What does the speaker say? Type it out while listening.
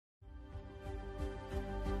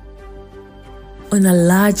On a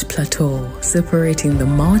large plateau separating the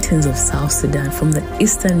mountains of South Sudan from the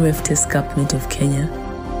eastern Rift Escarpment of Kenya,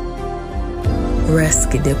 rests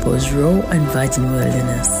Kidepo's raw and virgin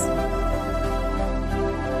wilderness.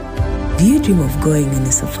 Do you dream of going on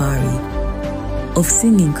a safari, of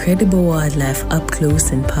seeing incredible wildlife up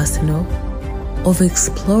close and personal, of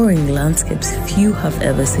exploring landscapes few have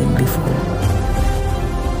ever seen before?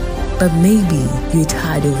 But maybe you're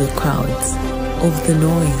tired of the crowds, of the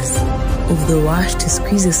noise, of the rush to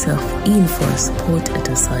squeeze yourself in for a spot at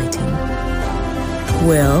a sighting.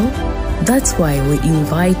 Well, that's why we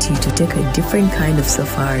invite you to take a different kind of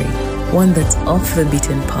safari, one that's off the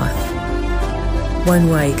beaten path, one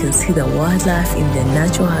where you can see the wildlife in their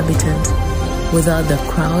natural habitat without the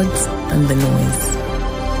crowds and the noise.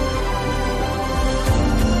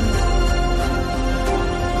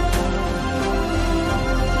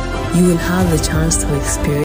 You will have the chance to experience